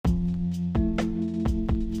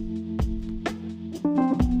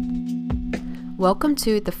Welcome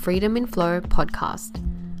to the Freedom in Flow podcast.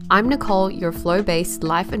 I'm Nicole, your flow-based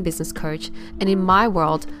life and business coach, and in my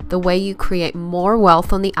world, the way you create more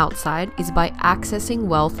wealth on the outside is by accessing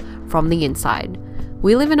wealth from the inside.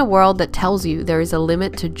 We live in a world that tells you there is a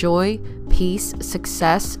limit to joy, peace,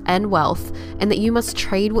 success, and wealth, and that you must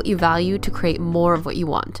trade what you value to create more of what you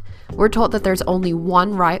want. We're taught that there's only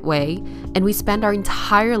one right way, and we spend our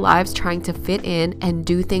entire lives trying to fit in and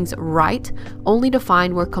do things right, only to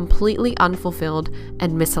find we're completely unfulfilled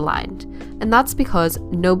and misaligned. And that's because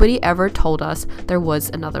nobody ever told us there was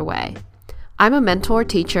another way. I'm a mentor,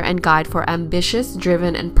 teacher, and guide for ambitious,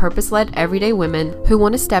 driven, and purpose-led everyday women who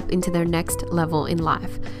want to step into their next level in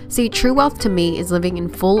life. See, true wealth to me is living in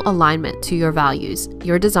full alignment to your values,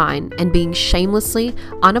 your design, and being shamelessly,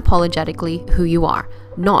 unapologetically who you are,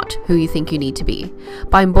 not who you think you need to be.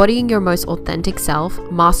 By embodying your most authentic self,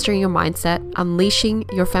 mastering your mindset, unleashing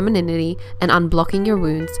your femininity, and unblocking your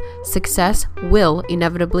wounds, success will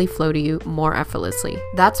inevitably flow to you more effortlessly.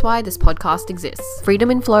 That's why this podcast exists.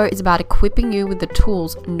 Freedom in Flow is about equipping you with the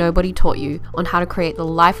tools nobody taught you on how to create the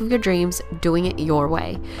life of your dreams, doing it your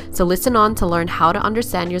way. So listen on to learn how to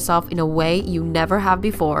understand yourself in a way you never have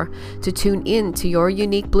before, to tune in to your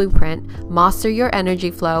unique blueprint, master your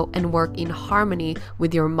energy flow, and work in harmony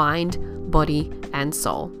with your mind, body, and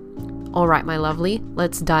soul. All right, my lovely,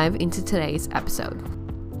 let's dive into today's episode.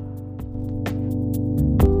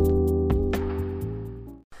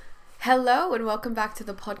 Hello and welcome back to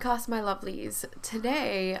the podcast, my lovelies.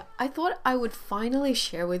 Today, I thought I would finally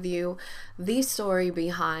share with you the story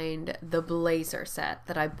behind the blazer set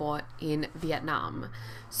that I bought in Vietnam.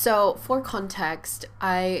 So, for context,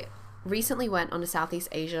 I recently went on a Southeast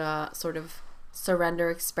Asia sort of surrender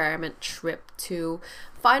experiment trip to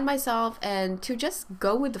find myself and to just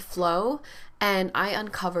go with the flow, and I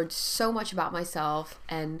uncovered so much about myself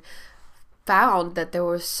and found that there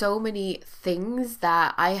were so many things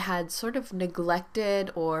that I had sort of neglected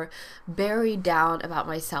or buried down about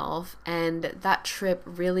myself, and that trip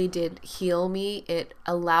really did heal me. It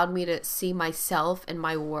allowed me to see myself and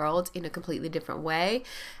my world in a completely different way,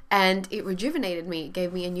 and it rejuvenated me. It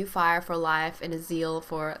gave me a new fire for life and a zeal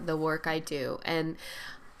for the work I do, and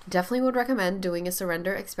definitely would recommend doing a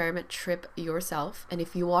surrender experiment trip yourself. And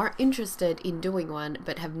if you are interested in doing one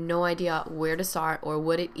but have no idea where to start or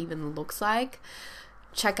what it even looks like,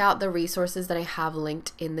 check out the resources that I have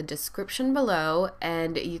linked in the description below,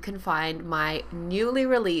 and you can find my newly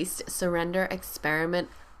released surrender experiment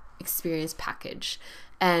experience package.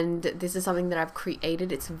 And this is something that I've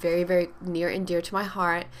created. It's very, very near and dear to my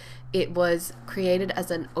heart. It was created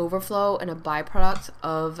as an overflow and a byproduct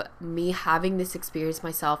of me having this experience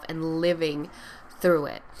myself and living through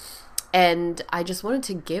it. And I just wanted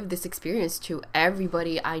to give this experience to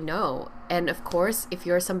everybody I know. And of course, if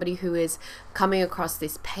you're somebody who is coming across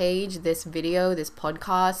this page, this video, this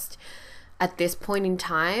podcast, at this point in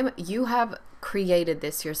time, you have created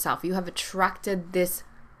this yourself. You have attracted this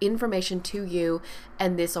information to you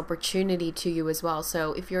and this opportunity to you as well.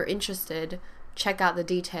 So if you're interested, check out the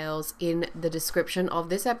details in the description of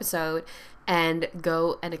this episode and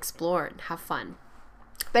go and explore and have fun.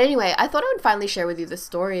 But anyway, I thought I would finally share with you the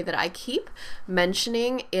story that I keep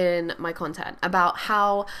mentioning in my content about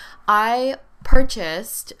how I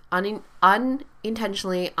purchased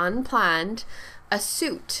unintentionally, unplanned, a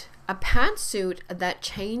pantsuit that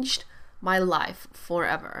changed my life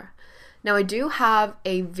forever. Now, I do have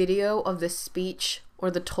a video of the speech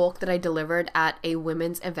or the talk that I delivered at a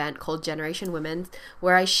women's event called Generation Women,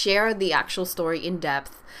 where I share the actual story in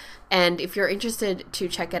depth. And if you're interested to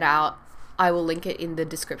check it out, I will link it in the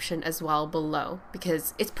description as well below,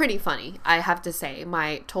 because it's pretty funny. I have to say,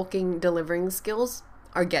 my talking, delivering skills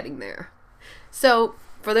are getting there. So,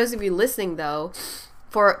 for those of you listening though,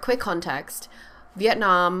 for quick context,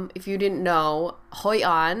 Vietnam, if you didn't know, Hoi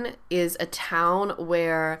An is a town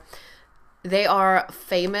where they are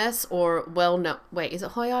famous or well known. Wait, is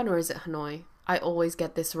it Hoi An or is it Hanoi? I always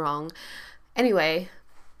get this wrong. Anyway,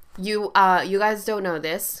 you guys don't know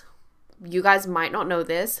this. You guys might not know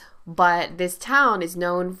this, but this town is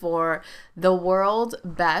known for the world's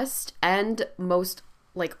best and most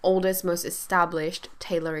oldest, most established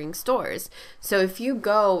tailoring stores. So if you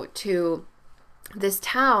go to this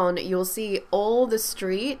town, you'll see all the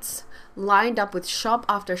streets lined up with shop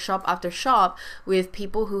after shop after shop with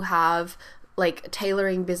people who have like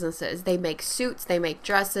tailoring businesses. They make suits, they make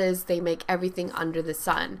dresses, they make everything under the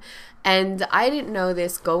sun. And I didn't know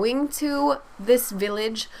this going to this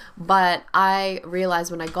village, but I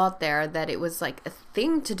realized when I got there that it was like a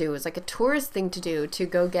thing to do. It was like a tourist thing to do, to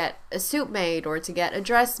go get a suit made or to get a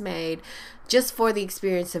dress made, just for the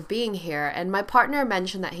experience of being here. And my partner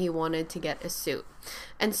mentioned that he wanted to get a suit.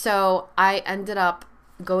 And so I ended up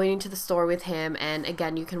going into the store with him. And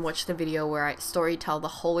again, you can watch the video where I story tell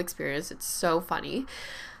the whole experience. It's so funny.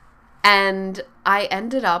 And I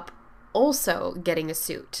ended up also getting a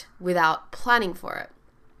suit without planning for it.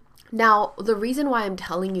 Now, the reason why I'm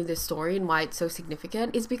telling you this story and why it's so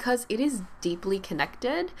significant is because it is deeply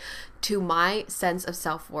connected to my sense of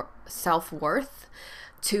self-worth,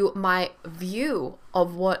 to my view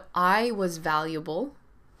of what I was valuable,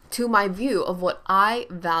 to my view of what I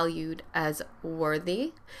valued as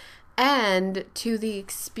worthy, and to the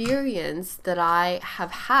experience that I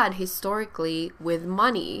have had historically with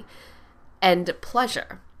money and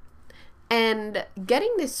pleasure. And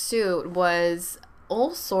getting this suit was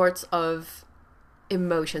all sorts of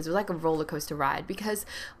emotions. It was like a roller coaster ride, because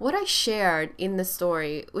what I shared in the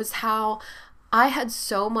story was how I had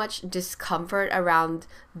so much discomfort around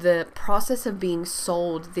the process of being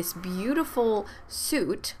sold this beautiful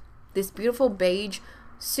suit, this beautiful beige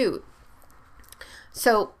suit.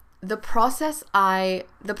 So the process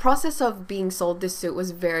of being sold this suit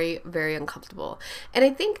was very, very uncomfortable. And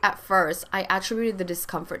I think at first I attributed the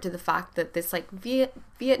discomfort to the fact that this like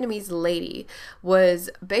Vietnamese lady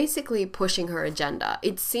was basically pushing her agenda.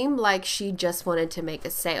 It seemed like she just wanted to make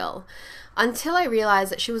a sale, until I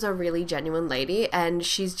realized that she was a really genuine lady, and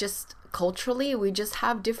she's just culturally, we just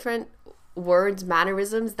have different words,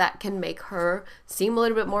 mannerisms that can make her seem a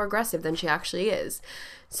little bit more aggressive than she actually is.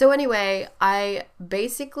 So anyway, I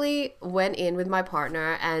basically went in with my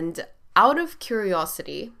partner, and out of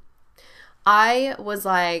curiosity, I was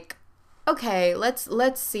like, okay, let's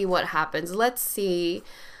see what happens. Let's see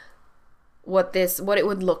what it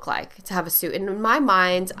would look like to have a suit. And in my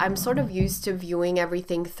mind, I'm sort of used to viewing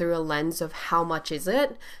everything through a lens of how much is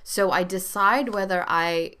it. So I decide whether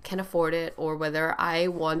I can afford it or whether I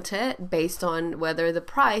want it based on whether the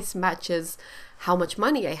price matches how much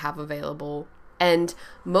money I have available. And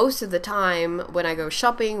most of the time when I go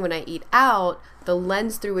shopping, when I eat out, the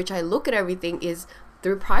lens through which I look at everything is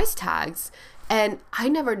through price tags. And I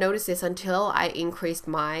never noticed this until I increased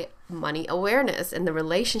my money awareness and the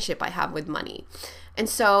relationship I have with money. And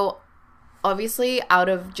so obviously, out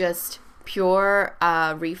of just pure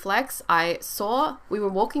reflex, we were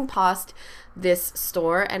walking past this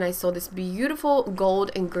store, and I saw this beautiful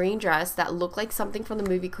gold and green dress that looked like something from the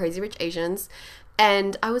movie Crazy Rich Asians.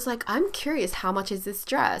 And I was like, I'm curious, how much is this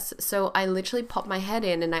dress? So I literally popped my head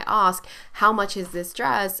in and I asked, how much is this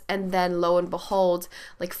dress? And then lo and behold,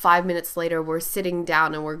 like 5 minutes later, we're sitting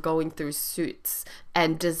down and we're going through suits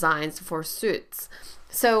and designs for suits.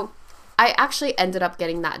 So I actually ended up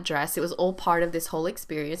getting that dress. It was all part of this whole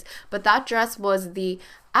experience. But that dress was the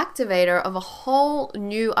activator of a whole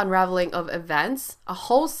new unraveling of events, a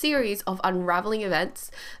whole series of unraveling events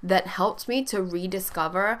that helped me to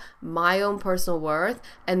rediscover my own personal worth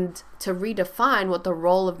and to redefine what the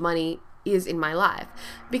role of money is in my life.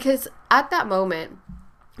 Because at that moment,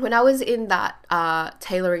 when I was in that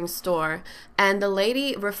tailoring store, and the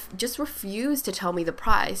lady just refused to tell me the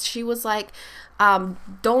price. She was like,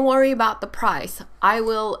 don't worry about the price. I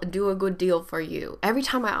will do a good deal for you. Every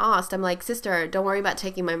time I asked, I'm like, sister, don't worry about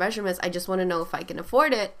taking my measurements. I just want to know if I can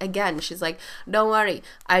afford it. Again, she's like, don't worry.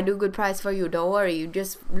 I do good price for you. Don't worry. You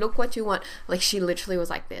just look what you want. Like, she literally was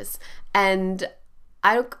like this. And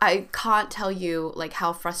I can't tell you like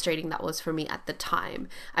how frustrating that was for me at the time.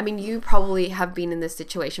 I mean, you probably have been in this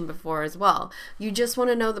situation before as well. You just want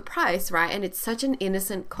to know the price, right? And it's such an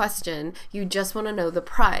innocent question. You just want to know the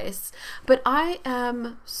price. But I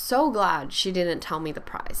am so glad she didn't tell me the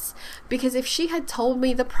price, because if she had told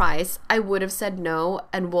me the price, I would have said no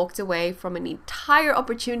and walked away from an entire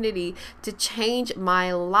opportunity to change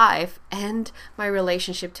my life and my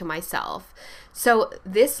relationship to myself. So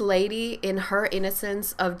this lady, in her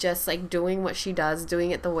innocence of just like doing what she does,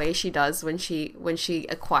 doing it the way she does when she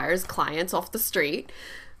acquires clients off the street,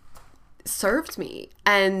 served me.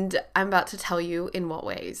 And I'm about to tell you in what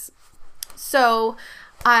ways. So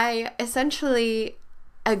I essentially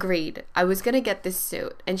agreed I was going to get this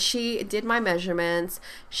suit, and she did my measurements.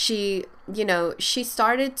 She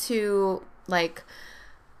started to like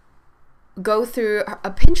go through a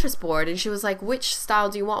Pinterest board, and she was like, which style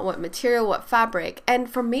do you want? What material? What fabric? And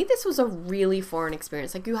for me, this was a really foreign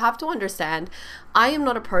experience. Like, you have to understand, I am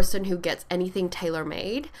not a person who gets anything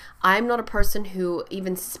tailor-made. I'm not a person who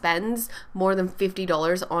even spends more than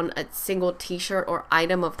 $50 on a single t-shirt or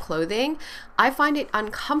item of clothing. I find it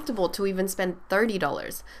uncomfortable to even spend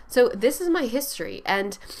 $30. So this is my history.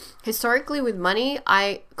 And historically with money,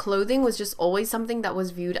 clothing was just always something that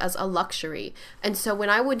was viewed as a luxury. And so when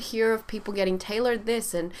I would hear of people getting tailored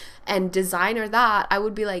this and designer that, I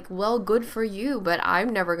would be like, well, good for you, but I'm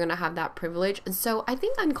never going to have that privilege. And so I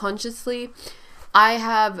think unconsciously I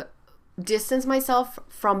have distanced myself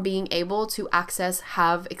from being able to access,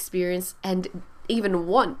 have, experience, and even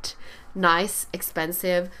want nice,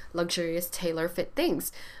 expensive, luxurious, tailor fit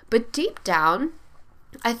things. But deep down,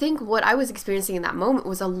 I think what I was experiencing in that moment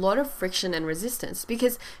was a lot of friction and resistance,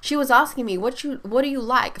 because she was asking me, what do you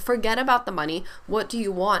like? Forget about the money. What do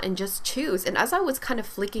you want? And just choose. And as I was kind of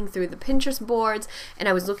flicking through the Pinterest boards and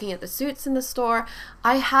I was looking at the suits in the store,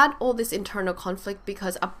 I had all this internal conflict,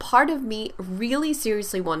 because a part of me really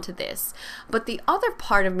seriously wanted this. But the other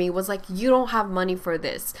part of me was like, you don't have money for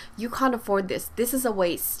this. You can't afford this. This is a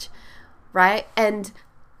waste, right? And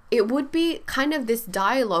it would be kind of this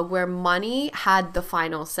dialogue where money had the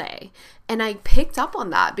final say. And I picked up on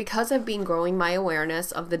that because I've been growing my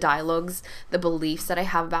awareness of the dialogues, the beliefs that I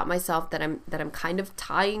have about myself that I'm kind of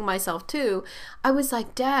tying myself to. I was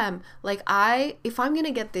like, damn, like if I'm going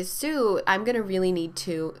to get this suit, I'm going to really need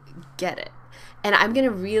to get it. And I'm going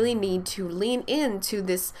to really need to lean into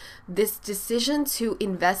this decision to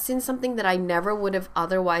invest in something that I never would have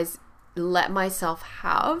otherwise let myself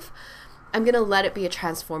have. I'm going to let it be a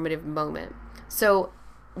transformative moment. So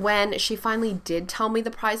when she finally did tell me the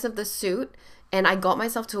price of the suit, and I got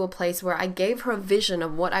myself to a place where I gave her a vision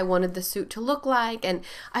of what I wanted the suit to look like, and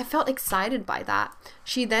I felt excited by that.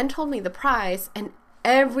 She then told me the price, and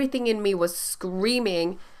everything in me was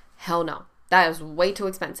screaming, hell no, that is way too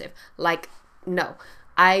expensive. Like, no.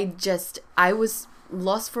 I was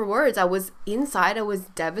lost for words. I was inside. I was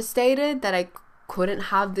devastated that I couldn't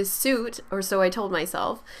have this suit, or so I told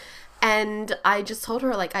myself. And I just told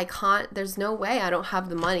her, like, I can't, there's no way, I don't have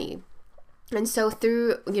the money. And so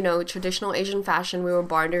through, traditional Asian fashion, we were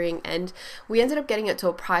bartering, and we ended up getting it to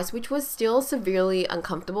a price which was still severely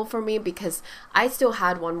uncomfortable for me, because I still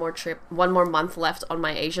had one more month left on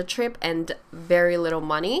my Asia trip and very little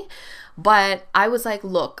money. But I was like,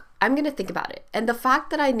 look, I'm going to think about it. And the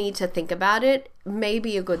fact that I need to think about it may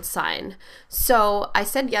be a good sign. So I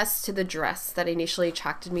said yes to the dress that initially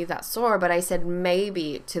attracted me that store, but I said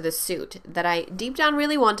maybe to the suit that I deep down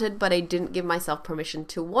really wanted, but I didn't give myself permission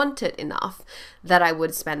to want it enough that I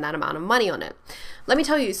would spend that amount of money on it. Let me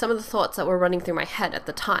tell you some of the thoughts that were running through my head at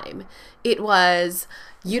the time. It was,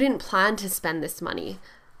 you didn't plan to spend this money.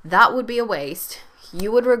 That would be a waste.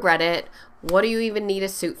 You would regret it. What do you even need a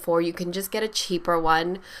suit for? You can just get a cheaper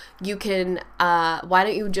one. You can, why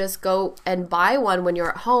don't you just go and buy one when you're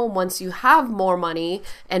at home once you have more money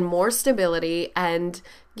and more stability, and,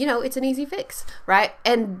 it's an easy fix, right?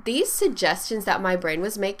 And these suggestions that my brain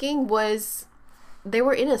was making they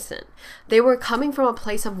were innocent. They were coming from a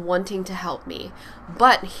place of wanting to help me.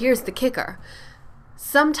 But here's the kicker.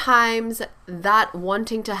 Sometimes that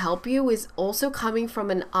wanting to help you is also coming from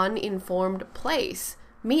an uninformed place.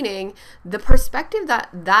 Meaning the perspective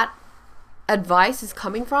that advice is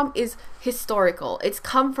coming from is historical. It's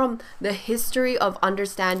come from the history of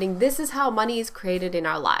understanding this is how money is created in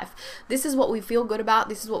our life. This is what we feel good about.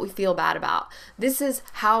 This is what we feel bad about. This is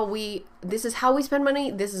how we spend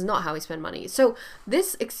money. This is not how we spend money. So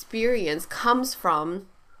this experience comes from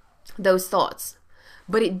those thoughts,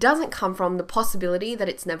 but it doesn't come from the possibility that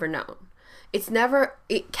it's never known. The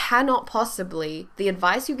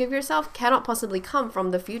advice you give yourself cannot possibly come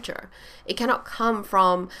from the future. It cannot come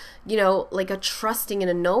from, like a trusting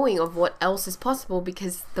and a knowing of what else is possible,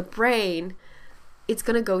 because the brain, it's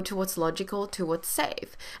going to go to what's logical, to what's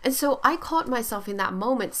safe. And so I caught myself in that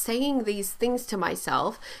moment saying these things to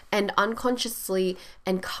myself and unconsciously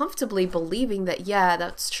and comfortably believing that, yeah,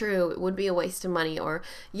 that's true. It would be a waste of money, or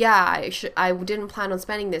yeah, I didn't plan on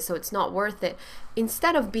spending this, so it's not worth it.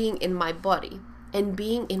 Instead of being in my body and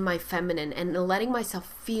being in my feminine and letting myself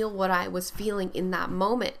feel what I was feeling in that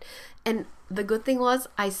moment. And the good thing was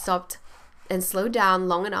I stopped and slowed down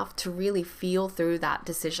long enough to really feel through that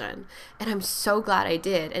decision. And I'm so glad I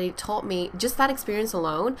did. And it taught me, just that experience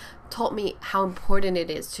alone taught me how important it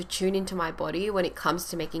is to tune into my body when it comes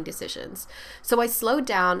to making decisions. So I slowed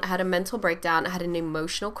down, I had a mental breakdown, I had an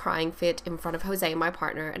emotional crying fit in front of Jose, my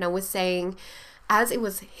partner, and I was saying, as it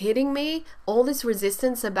was hitting me, all this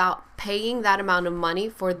resistance about paying that amount of money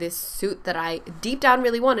for this suit that I deep down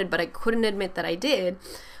really wanted, but I couldn't admit that I did,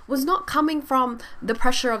 was not coming from the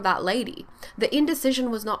pressure of that lady. The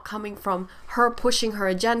indecision was not coming from her pushing her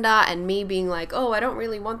agenda and me being like, oh, I don't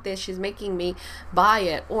really want this, she's making me buy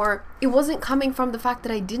it. Or it wasn't coming from the fact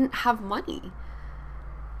that I didn't have money.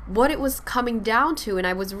 What it was coming down to, and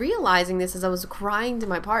I was realizing this as I was crying to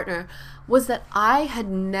my partner, was that I had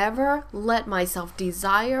never let myself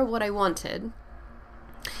desire what I wanted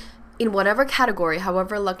in whatever category,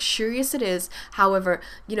 however luxurious it is, however,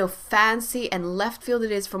 fancy and left field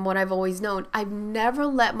it is from what I've always known. I've never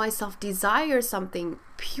let myself desire something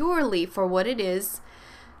purely for what it is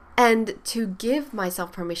and to give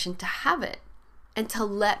myself permission to have it and to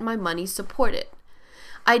let my money support it.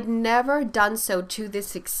 I'd never done so to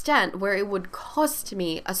this extent where it would cost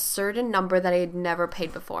me a certain number that I had never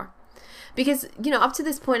paid before. Because, up to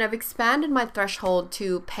this point, I've expanded my threshold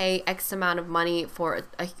to pay X amount of money for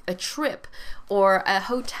a trip or a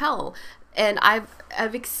hotel. And I've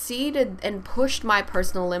exceeded and pushed my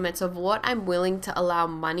personal limits of what I'm willing to allow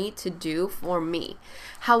money to do for me.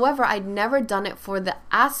 However, I'd never done it for the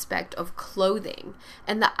aspect of clothing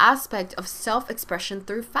and the aspect of self-expression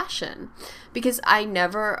through fashion. Because I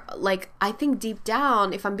think deep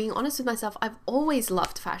down, if I'm being honest with myself, I've always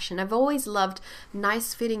loved fashion. I've always loved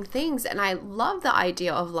nice fitting things. And I love the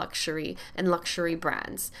idea of luxury and luxury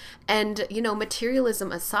brands. And,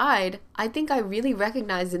 materialism aside, I think I really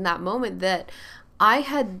recognized in that moment that I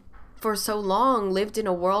had for so long lived in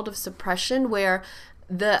a world of suppression where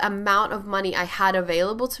the amount of money I had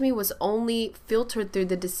available to me was only filtered through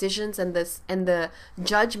the decisions and the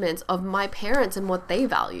judgments of my parents and what they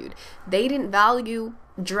valued. They didn't value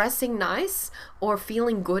dressing nice or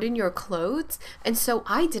feeling good in your clothes, and so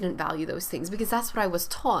I didn't value those things because that's what I was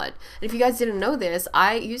taught. And if you guys didn't know this,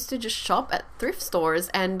 I used to just shop at thrift stores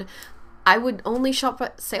and I would only shop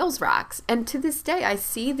at sales racks. And to this day, I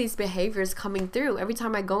see these behaviors coming through. Every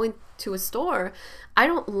time I go into a store, I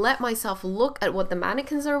don't let myself look at what the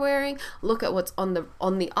mannequins are wearing, look at what's on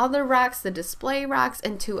the other racks, the display racks,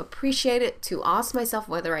 and to appreciate it, to ask myself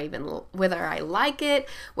whether I like it,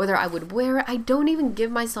 whether I would wear it. I don't even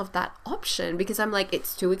give myself that option because I'm like,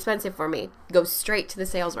 it's too expensive for me. Go straight to the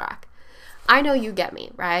sales rack. I know you get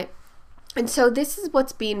me, right? And so this is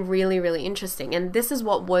what's been really, really interesting. And this is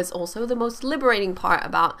what was also the most liberating part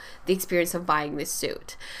about the experience of buying this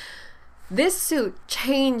suit. This suit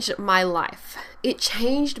changed my life. It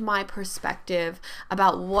changed my perspective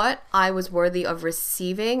about what I was worthy of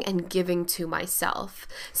receiving and giving to myself.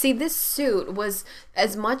 See, this suit was,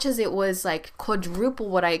 as much as it was like quadruple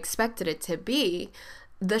what I expected it to be,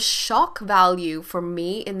 the shock value for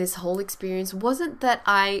me in this whole experience wasn't that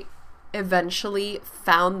I eventually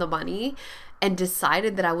found the money and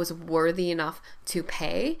decided that I was worthy enough to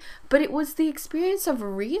pay, but it was the experience of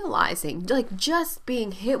realizing, like just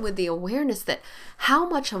being hit with the awareness that how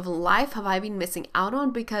much of life have I been missing out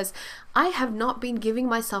on because I have not been giving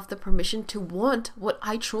myself the permission to want what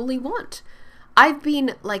I truly want. I've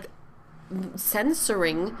been like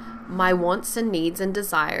censoring my wants and needs and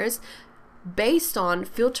desires based on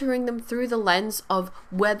filtering them through the lens of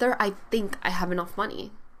whether I think I have enough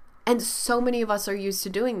money. And so many of us are used to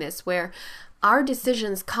doing this, where our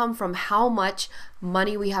decisions come from how much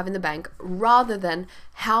money we have in the bank rather than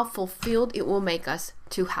how fulfilled it will make us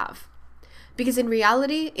to have. Because in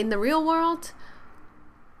reality, in the real world,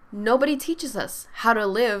 nobody teaches us how to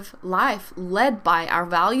live life led by our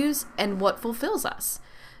values and what fulfills us,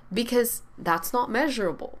 because that's not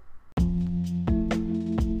measurable.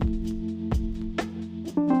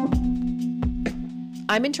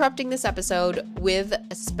 I'm interrupting this episode with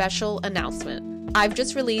a special announcement. I've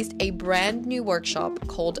just released a brand new workshop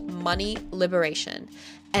called Money Liberation,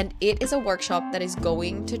 and it is a workshop that is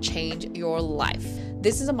going to change your life.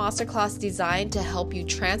 This is a masterclass designed to help you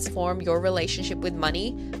transform your relationship with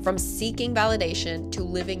money from seeking validation to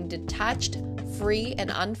living detached, free, and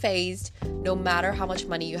unfazed, no matter how much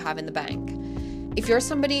money you have in the bank. If you're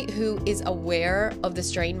somebody who is aware of the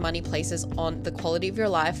strain money places on the quality of your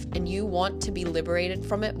life and you want to be liberated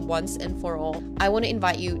from it once and for all, I want to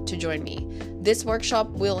invite you to join me. This workshop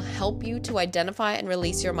will help you to identify and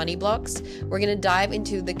release your money blocks. We're going to dive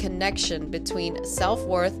into the connection between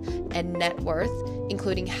self-worth and net worth,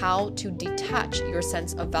 including how to detach your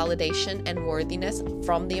sense of validation and worthiness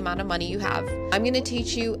from the amount of money you have. I'm going to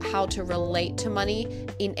teach you how to relate to money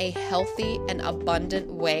in a healthy and abundant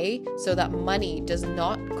way so that money does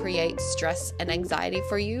not create stress and anxiety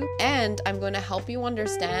for you. And I'm going to help you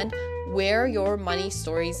understand where your money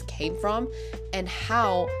stories came from and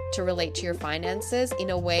how to relate to your finances in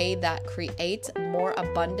a way that creates more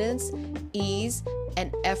abundance, ease,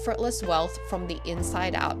 and effortless wealth from the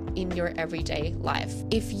inside out in your everyday life.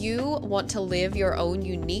 If you want to live your own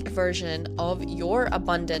unique version of your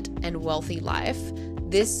abundant and wealthy life,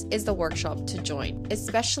 this is the workshop to join,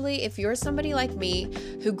 especially if you're somebody like me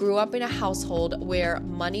who grew up in a household where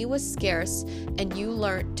money was scarce and you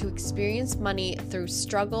learned to experience money through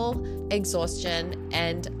struggle, exhaustion,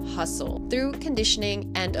 and hustle. Through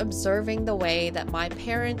conditioning and observing the way that my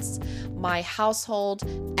parents, my household,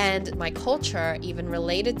 and my culture even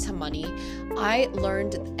related to money, I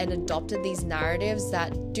learned and adopted these narratives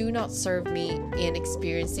that do not serve me in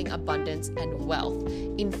experiencing abundance and wealth.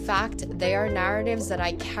 In fact, they are narratives that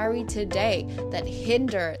I carry today that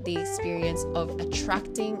hinder the experience of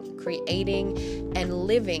attracting, creating, and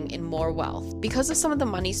living in more wealth. Because of some of the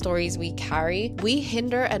money stories we carry, we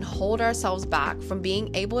hinder and hold ourselves back from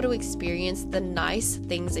being able to experience the nice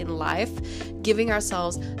things in life, giving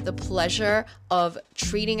ourselves the pleasure of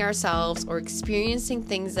treating ourselves or experiencing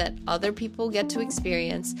things that other people get to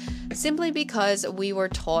experience, simply because we were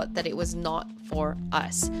taught that it was not for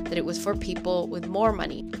us, that it was for people with more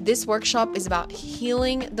money. This workshop is about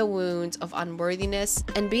healing the wounds of unworthiness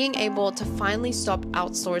and being able to finally stop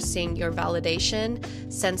outsourcing your validation,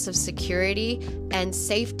 sense of security, and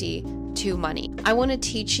safety to money. I want to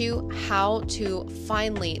teach you how to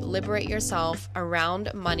finally liberate yourself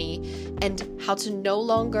around money and how to no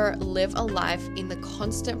longer live a life in the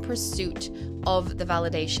constant pursuit of the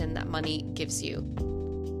validation that money gives you.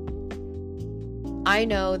 I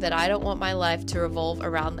know that I don't want my life to revolve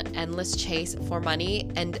around the endless chase for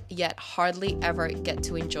money and yet hardly ever get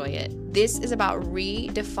to enjoy it. This is about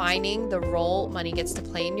redefining the role money gets to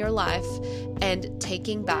play in your life and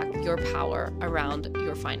taking back your power around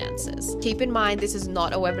your finances. Keep in mind, this is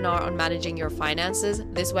not a webinar on managing your finances.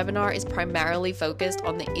 This webinar is primarily focused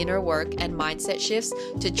on the inner work and mindset shifts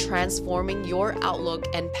to transforming your outlook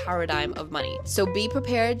and paradigm of money. So be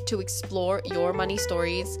prepared to explore your money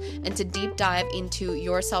stories and to deep dive into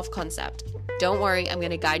your self-concept. Don't worry, I'm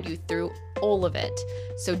going to guide you through all of it.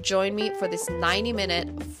 So join me for this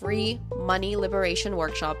 90-minute free money liberation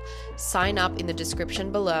workshop. Sign up in the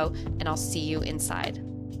description below, and I'll see you inside.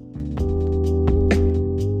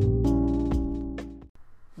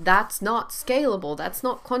 That's not scalable. That's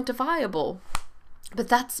not quantifiable. But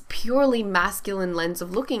that's purely masculine lens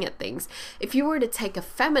of looking at things. If you were to take a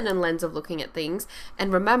feminine lens of looking at things,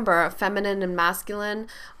 and remember, feminine and masculine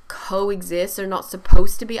coexist, they're not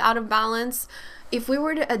supposed to be out of balance. If we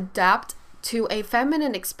were to adapt to a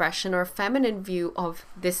feminine expression or feminine view of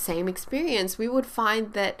this same experience, we would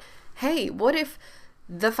find that, hey, what if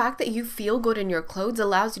the fact that you feel good in your clothes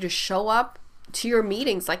allows you to show up to your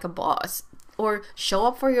meetings like a boss, or show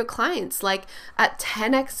up for your clients like at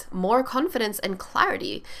 10x more confidence and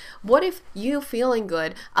clarity? What if you feeling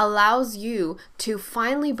good allows you to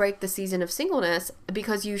finally break the season of singleness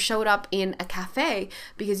because you showed up in a cafe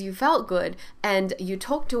because you felt good and you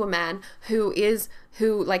talked to a man who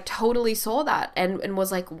like totally saw that and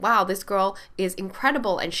was like, wow, this girl is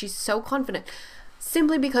incredible and she's so confident,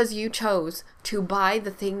 simply because you chose to buy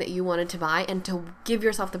the thing that you wanted to buy and to give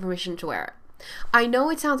yourself the permission to wear it. I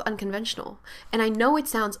know it sounds unconventional, and I know it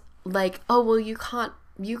sounds like, oh, well, you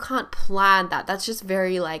can't plan that. That's just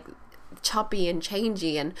very like choppy and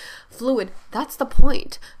changey and fluid. That's the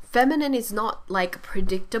point. Feminine is not like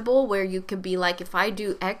predictable where you can be like, if I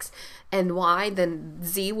do X and Y, then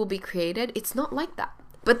Z will be created. It's not like that.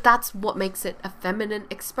 But that's what makes it a feminine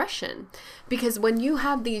expression. Because when you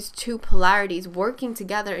have these two polarities working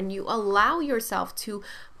together and you allow yourself to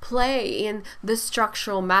play in the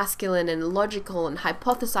structural masculine and logical and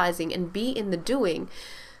hypothesizing and be in the doing,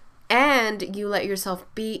 and you let yourself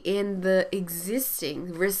be in the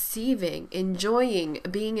existing, receiving, enjoying,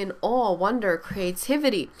 being in awe, wonder,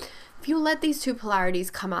 creativity, if you let these two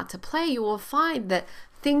polarities come out to play, you will find that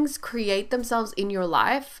things create themselves in your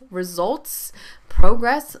life. Results,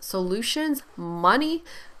 progress, solutions, money,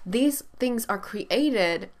 these things are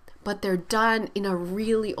created, but they're done in a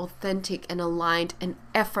really authentic and aligned and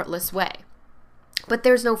effortless way. But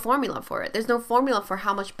there's no formula for it. There's no formula for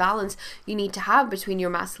how much balance you need to have between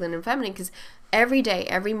your masculine and feminine, because every day,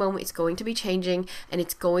 every moment, it's going to be changing, and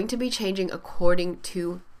it's going to be changing according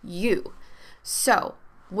to you. So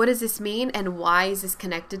what does this mean, and why is this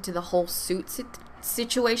connected to the whole suit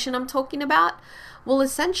situation I'm talking about? Well,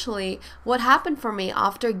 essentially, what happened for me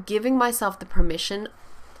after giving myself the permission,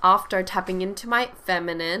 after tapping into my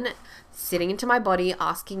feminine, sitting into my body,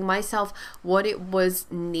 asking myself what it was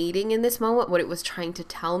needing in this moment, what it was trying to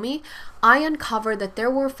tell me, I uncovered that there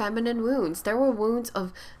were feminine wounds. There were wounds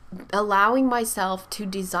of allowing myself to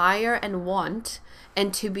desire and want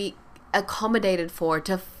and to be accommodated for,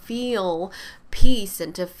 to feel peace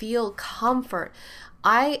and to feel comfort.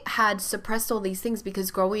 I had suppressed all these things because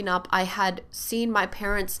growing up, I had seen my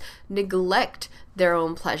parents neglect their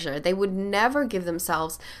own pleasure. They would never give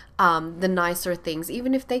themselves the nicer things,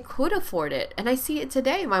 even if they could afford it. And I see it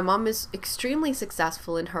today. My mom is extremely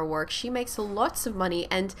successful in her work. She makes lots of money.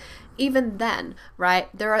 And even then, right,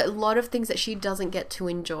 there are a lot of things that she doesn't get to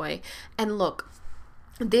enjoy. And look,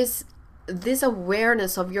 this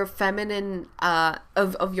awareness of your feminine,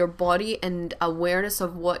 of your body, and awareness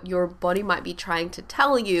of what your body might be trying to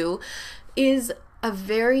tell you is a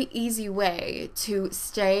very easy way to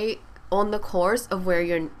stay on the course of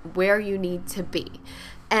where you need to be.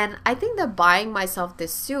 And I think that buying myself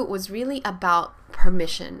this suit was really about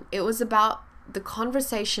permission. It was about the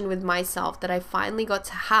conversation with myself that I finally got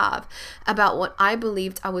to have about what I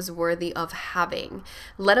believed I was worthy of having,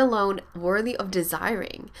 let alone worthy of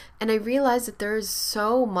desiring. And I realized that there is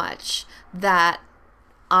so much that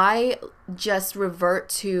I just revert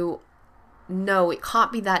to, no, it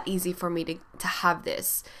can't be that easy for me to have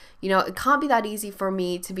this. You know, it can't be that easy for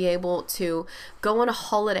me to be able to go on a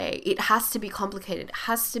holiday. It has to be complicated. It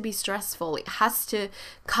has to be stressful. It has to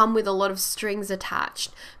come with a lot of strings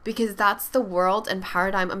attached, because that's the world and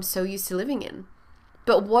paradigm I'm so used to living in.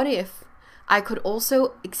 But what if I could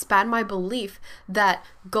also expand my belief that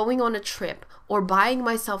going on a trip or buying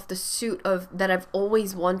myself the suit that I've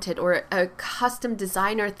always wanted, or a custom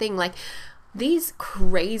designer thing, like these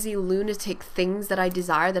crazy lunatic things that I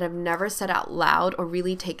desire that I've never said out loud or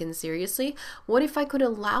really taken seriously, what if I could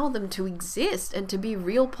allow them to exist and to be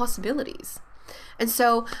real possibilities? And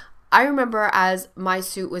so I remember as my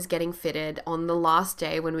suit was getting fitted on the last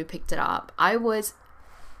day when we picked it up, I was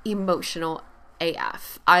emotional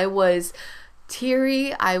AF. I was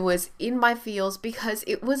teary. I was in my feels because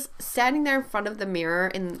it was standing there in front of the mirror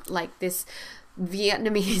in like this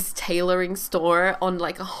Vietnamese tailoring store on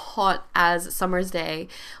like a hot as summer's day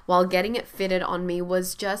while getting it fitted on me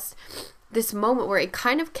was just this moment where it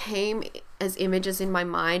kind of came as images in my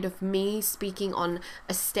mind of me speaking on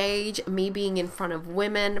a stage, me being in front of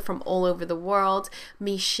women from all over the world,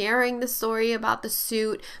 me sharing the story about the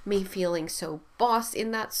suit, me feeling so boss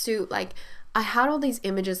in that suit. Like I had all these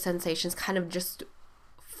images, sensations kind of just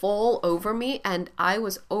fall over me, and I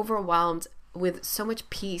was overwhelmed with so much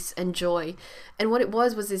peace and joy. And what it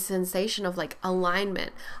was this sensation of like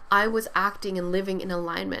alignment. I was acting and living in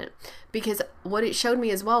alignment, because what it showed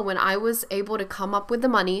me as well, when I was able to come up with the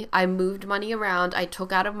money, I moved money around, I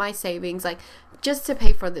took out of my savings, like just to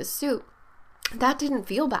pay for this suit. That didn't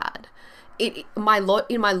feel bad. In my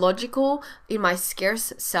logical, in my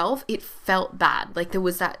scarce self, it felt bad. Like there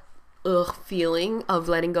was that feeling of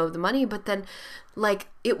letting go of the money, but then like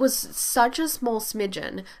it was such a small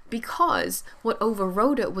smidgen, because what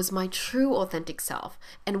overrode it was my true authentic self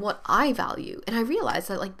and what I value. And I realized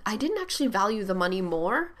that like I didn't actually value the money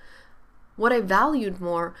more. What I valued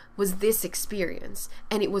more was this experience,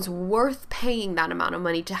 and it was worth paying that amount of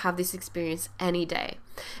money to have this experience any day.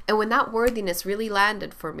 And when that worthiness really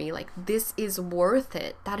landed for me, like this is worth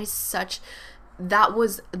it, that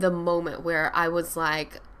was the moment where I was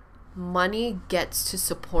like, money gets to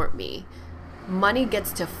support me. Money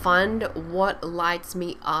gets to fund what lights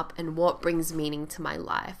me up and what brings meaning to my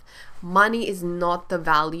life. Money is not the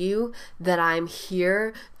value that I'm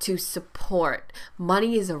here to support.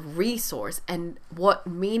 Money is a resource, and what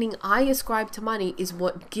meaning I ascribe to money is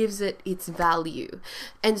what gives it its value.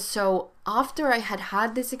 And so after I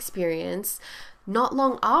had this experience, not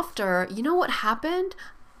long after, you know what happened?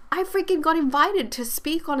 I freaking got invited to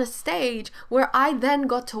speak on a stage where I then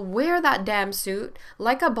got to wear that damn suit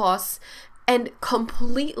like a boss and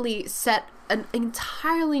completely set an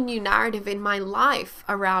entirely new narrative in my life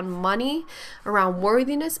around money, around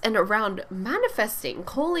worthiness, and around manifesting,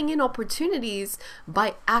 calling in opportunities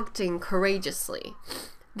by acting courageously.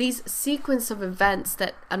 These sequence of events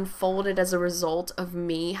that unfolded as a result of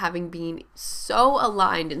me having been so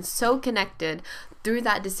aligned and so connected through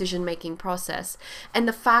that decision-making process, and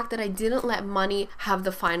the fact that I didn't let money have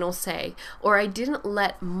the final say, or I didn't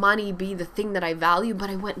let money be the thing that I value, but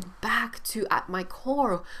I went back to, at my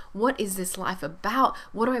core, what is this life about?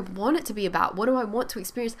 What do I want it to be about? What do I want to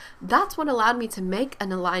experience? That's what allowed me to make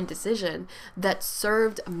an aligned decision that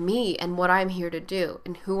served me and what I'm here to do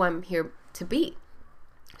and who I'm here to be.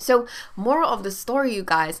 So, moral of the story, you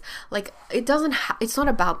guys, like it's not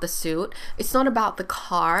about the suit, it's not about the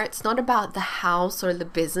car, it's not about the house or the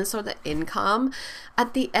business or the income.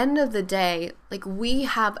 At the end of the day, like, we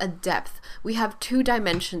have a depth, we have two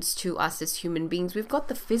dimensions to us as human beings. We've got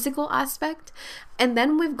the physical aspect, and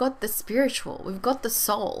then we've got the spiritual, we've got the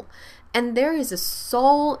soul. And there is a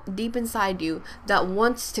soul deep inside you that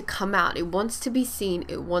wants to come out. It wants to be seen,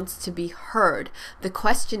 it wants to be heard. The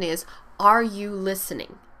question is, are you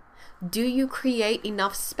listening? Do you create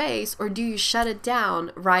enough space, or do you shut it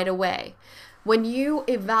down right away? When you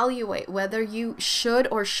evaluate whether you should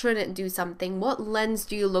or shouldn't do something, what lens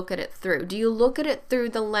do you look at it through? Do you look at it through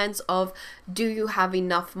the lens of, do you have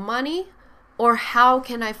enough money, or how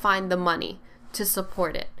can I find the money to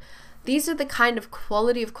support it? These are the kind of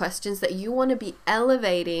quality of questions that you want to be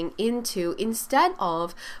elevating into, instead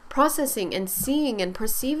of processing and seeing and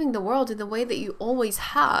perceiving the world in the way that you always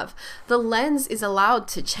have. The lens is allowed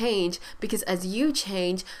to change, because as you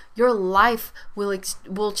change, your life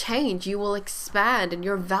will change, you will expand, and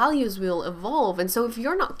your values will evolve. And so if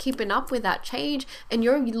you're not keeping up with that change, and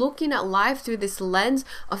you're looking at life through this lens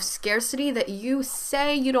of scarcity that you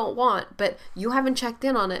say you don't want, but you haven't checked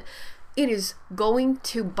in on it, it is going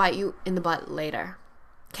to bite you in the butt later,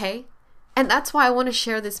 okay? And that's why I want to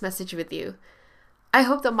share this message with you. I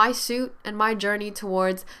hope that my suit and my journey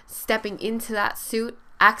towards stepping into that suit,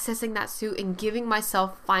 accessing that suit, and giving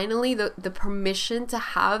myself finally the permission to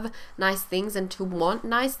have nice things and to want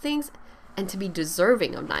nice things and to be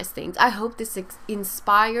deserving of nice things. I hope this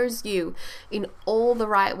inspires you in all the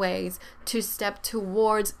right ways to step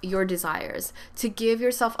towards your desires, to give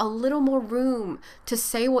yourself a little more room to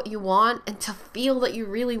say what you want and to feel that you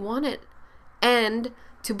really want it, and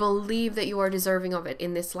to believe that you are deserving of it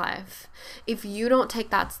in this life. If you don't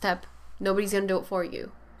take that step, nobody's going to do it for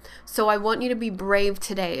you. So I want you to be brave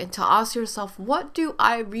today and to ask yourself, what do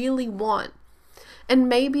I really want? And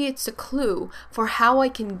maybe it's a clue for how I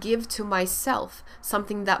can give to myself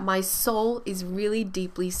something that my soul is really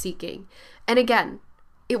deeply seeking. And again,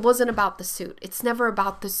 it wasn't about the suit. It's never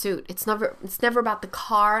about the suit. It's never about the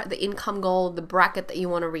car, the income goal, the bracket that you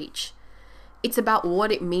want to reach. It's about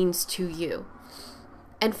what it means to you.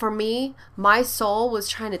 And for me, my soul was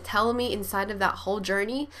trying to tell me inside of that whole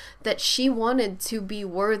journey that she wanted to be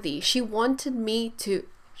worthy. She wanted me to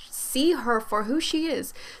see her for who she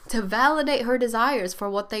is, to validate her desires for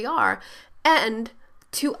what they are, and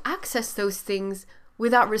to access those things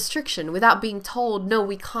without restriction, without being told, no,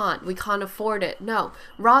 we can't afford it. No,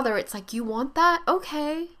 rather it's like, you want that?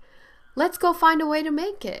 Okay, let's go find a way to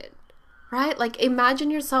make it. Right? Like, imagine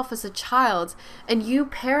yourself as a child and you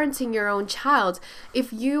parenting your own child.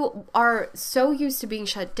 If you are so used to being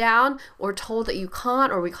shut down or told that you can't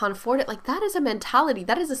or we can't afford it, like, that is a mentality.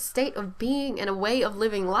 That is a state of being and a way of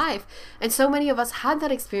living life. And so many of us had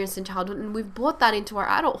that experience in childhood, and we've brought that into our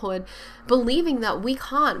adulthood, believing that we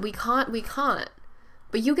can't.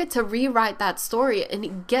 But you get to rewrite that story, and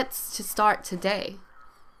it gets to start today.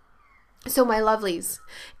 So my lovelies,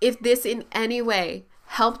 if this in any way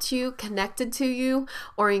helped you, connected to you,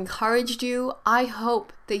 or encouraged you, I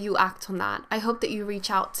hope that you act on that. I hope that you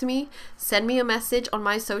reach out to me, send me a message on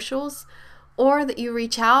my socials, or that you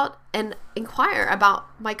reach out and inquire about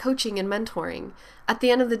my coaching and mentoring. At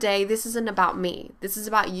the end of the day, this isn't about me. This is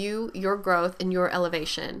about you, your growth, and your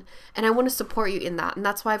elevation. And I want to support you in that. And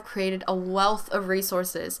that's why I've created a wealth of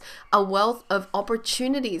resources, a wealth of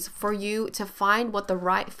opportunities for you to find what the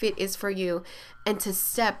right fit is for you and to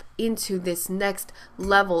step into this next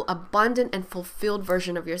level, abundant and fulfilled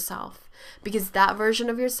version of yourself. Because that version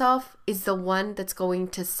of yourself is the one that's going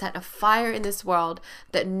to set a fire in this world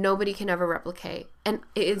that nobody can ever replicate. And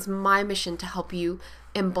it is my mission to help you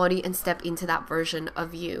embody and step into that version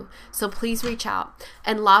of you. So please reach out.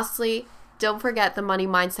 And lastly, don't forget the Money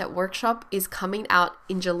Mindset Workshop is coming out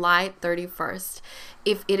in July 31st.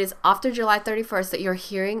 If it is after July 31st that you're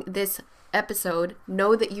hearing this episode,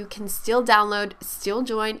 know that you can still download, still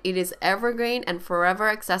join. It is evergreen and forever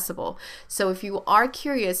accessible. So if you are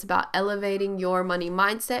curious about elevating your money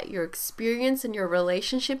mindset, your experience, and your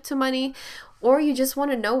relationship to money, or you just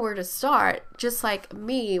want to know where to start, just like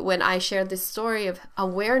me when I shared this story of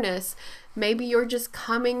awareness, maybe you're just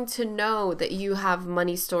coming to know that you have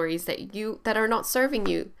money stories that are not serving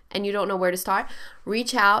you and you don't know where to start,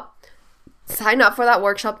 reach out, sign up for that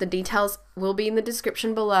workshop. The details will be in the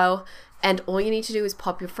description below. And all you need to do is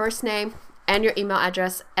pop your first name and your email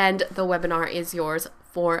address, and the webinar is yours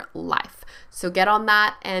for life. So get on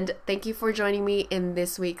that, and thank you for joining me in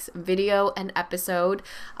this week's video and episode.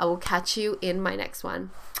 I will catch you in my next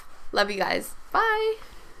one. Love you guys. Bye.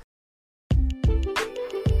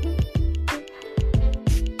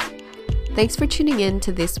 Thanks for tuning in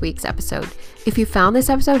to this week's episode. If you found this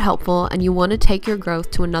episode helpful and you want to take your growth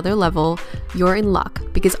to another level, you're in luck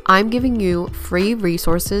because I'm giving you free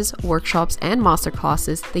resources, workshops, and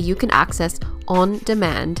masterclasses that you can access on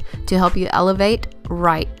demand to help you elevate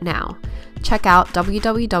right now. Check out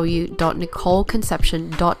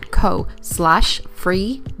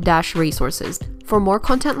www.nicoleconception.co/free-resources. For more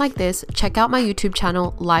content like this, check out my YouTube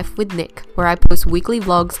channel, Life with Nick, where I post weekly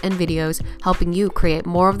vlogs and videos helping you create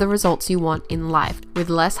more of the results you want in life with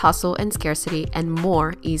less hustle and scarcity and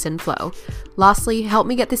more ease and flow. Lastly, help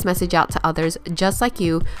me get this message out to others just like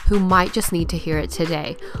you who might just need to hear it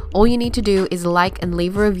today. All you need to do is like and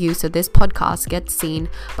leave a review so this podcast gets seen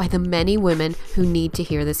by the many women who need to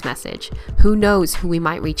hear this message. Who knows who we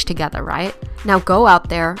might reach together, right? Now go out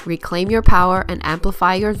there, reclaim your power, and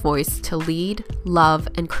amplify your voice to lead, love,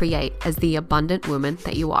 and create as the abundant woman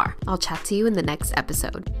that you are. I'll chat to you in the next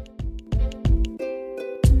episode.